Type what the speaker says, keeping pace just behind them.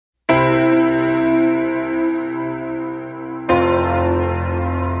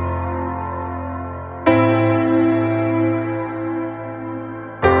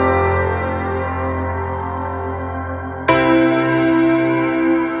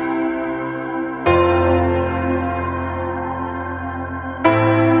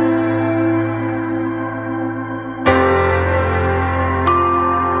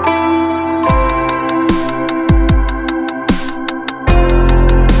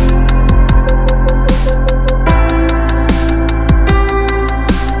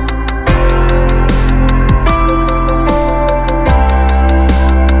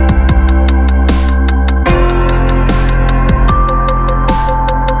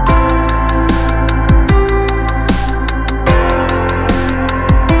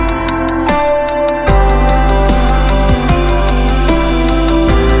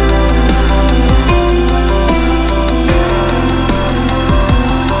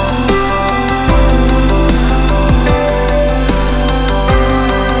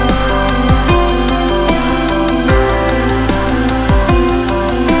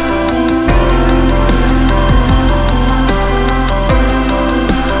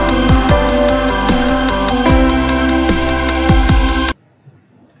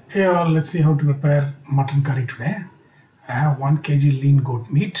Okay, well, let's see how to prepare mutton curry today. I have 1 kg lean goat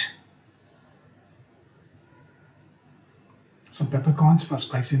meat, some peppercorns for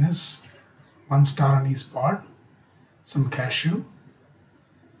spiciness, 1 star anise pod, some cashew,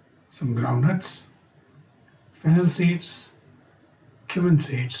 some groundnuts, fennel seeds, cumin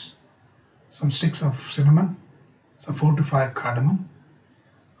seeds, some sticks of cinnamon, some 4 to 5 cardamom,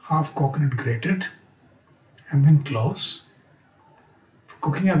 half coconut grated, and then cloves. For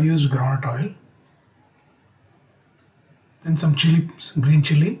cooking I've used groundnut oil, then some chili, some green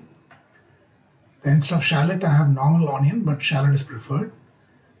chili. Then instead of shallot I have normal onion, but shallot is preferred.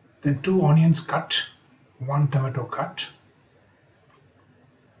 Then 2 onions cut, 1 tomato cut.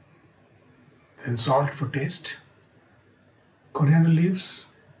 Then salt for taste, coriander leaves,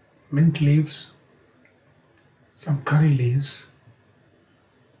 mint leaves, some curry leaves,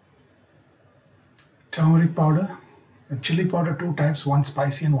 turmeric powder, then chili powder 2 types, 1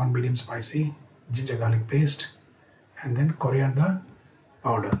 spicy and 1 medium spicy, ginger garlic paste, and then coriander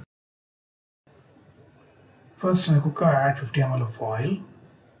powder. First in the cooker I add 50 ml of oil.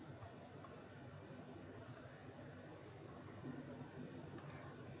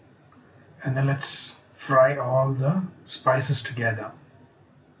 And then let's fry all the spices together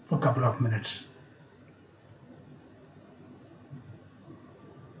for a couple of minutes.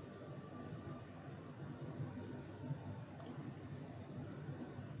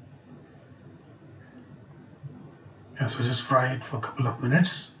 Yeah, so just fry it for a couple of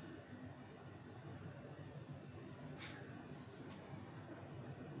minutes.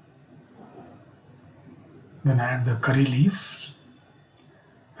 Then add the curry leaves.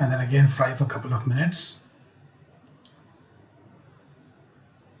 And then again fry for a couple of minutes.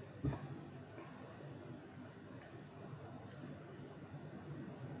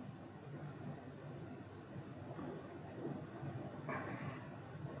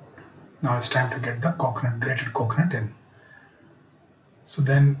 Now it's time to get the coconut, grated coconut in. So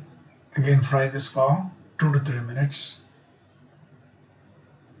then again fry this for 2 to 3 minutes.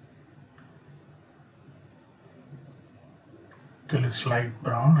 Till it's light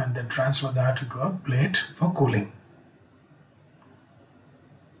brown, and then transfer that into a plate for cooling.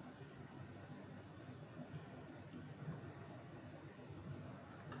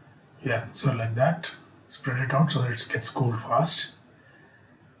 Yeah, so like that, spread it out so that it gets cooled fast.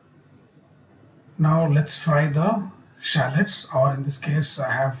 Now let's fry the shallots, or in this case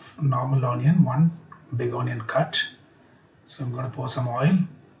I have normal onion, 1 big onion cut. So I'm going to pour some oil.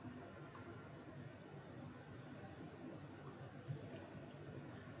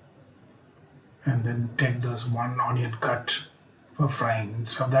 And then take this 1 onion cut for frying.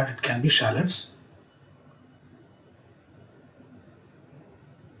 Instead of that it can be shallots.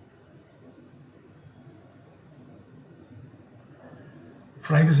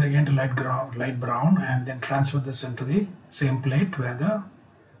 Fry this again to light brown, and then transfer this into the same plate where the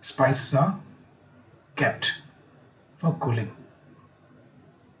spices are kept for cooling.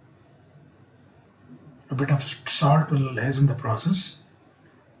 A bit of salt will hasten the process.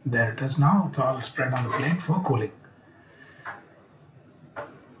 There it is now, it's all spread on the plate for cooling.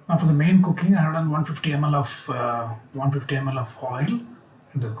 Now for the main cooking, I have done 150 ml of oil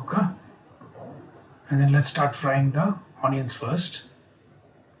in the cooker. And then let's start frying the onions first.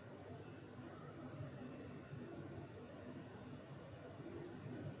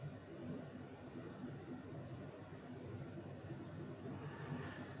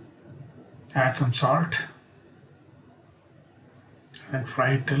 Add some salt. And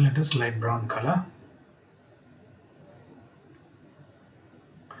fry it till it is light brown color.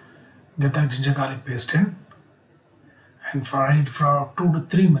 Get the ginger garlic paste in and fry it for 2 to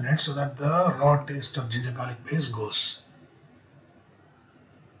 3 minutes so that the raw taste of ginger garlic paste goes.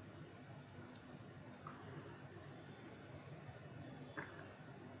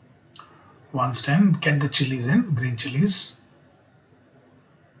 Once done, get the chilies in, green chilies,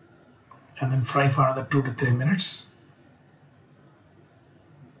 and then fry for another 2 to 3 minutes.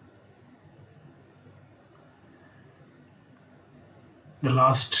 The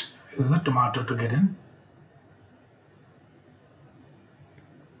last is the tomato to get in.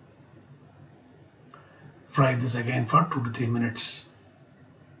 Fry this again for 2 to 3 minutes.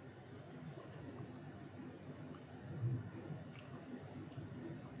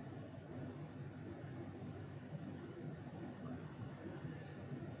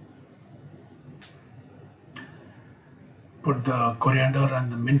 Put the coriander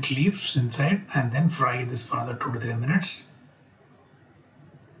and the mint leaves inside, and then fry this for another 2 to 3 minutes.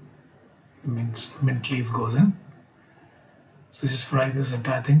 The mint leaf goes in. So just fry this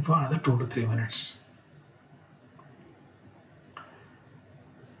entire thing for another 2 to 3 minutes.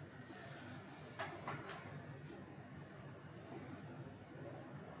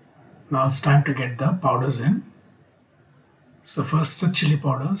 Now it's time to get the powders in. So first the chili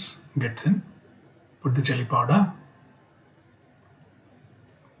powders gets in. Put the chili powder.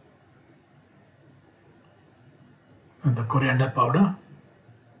 And the coriander powder.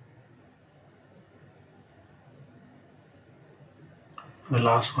 And the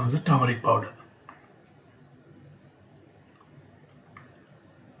last one is the turmeric powder.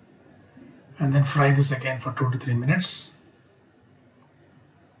 And then fry this again for 2 to 3 minutes.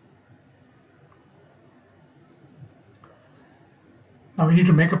 Now we need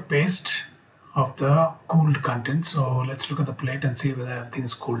to make a paste of the cooled content. So let's look at the plate and see whether everything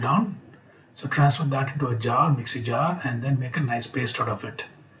is cooled down. So transfer that into a jar, mixie jar, and then make a nice paste out of it.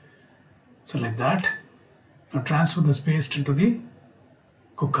 So like that. Now transfer this paste into the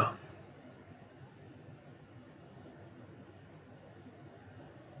cooker.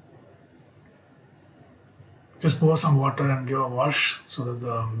 Just pour some water and give a wash so that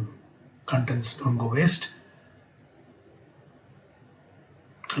the contents don't go waste.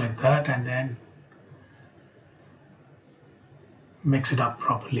 Like that, and then mix it up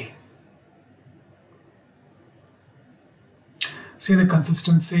properly. See the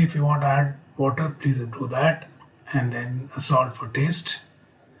consistency. If you want to add water, please do that, and then a salt for taste.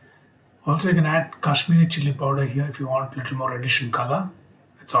 Also, you can add Kashmiri chili powder here if you want a little more additional color.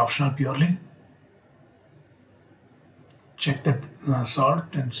 It's optional purely. Check that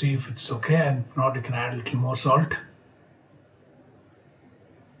salt and see if it's okay, and if not, you can add a little more salt.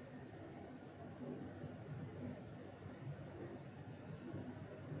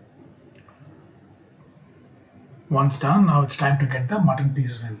 Once done, now it's time to get the mutton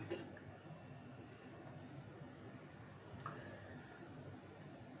pieces in.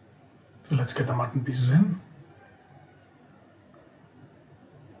 So let's get the mutton pieces in.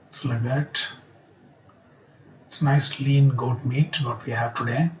 So like that. It's nice lean goat meat what we have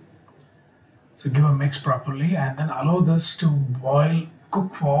today. So give a mix properly and then allow this to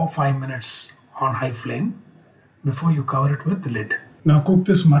cook for 5 minutes on high flame before you cover it with the lid. Now cook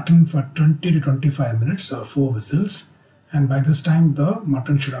this mutton for 20 to 25 minutes or 4 whistles, and by this time the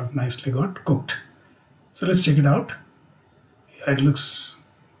mutton should have nicely got cooked. So let's check it out. Yeah, it looks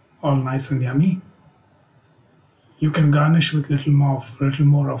all nice and yummy. You can garnish with little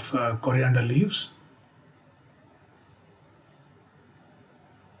more of coriander leaves.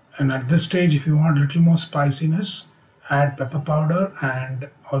 And at this stage, if you want a little more spiciness, add pepper powder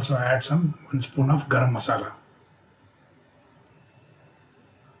and also add 1 spoon of garam masala.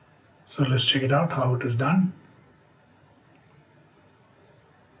 So let's check it out how it is done.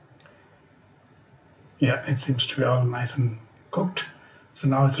 Yeah, it seems to be all nice and cooked. So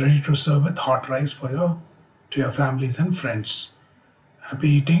now it's ready to serve with hot rice to your families and friends. Happy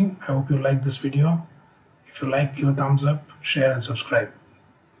eating. I hope you like this video. If you like, give a thumbs up, share and subscribe.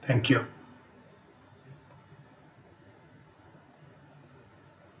 Thank you.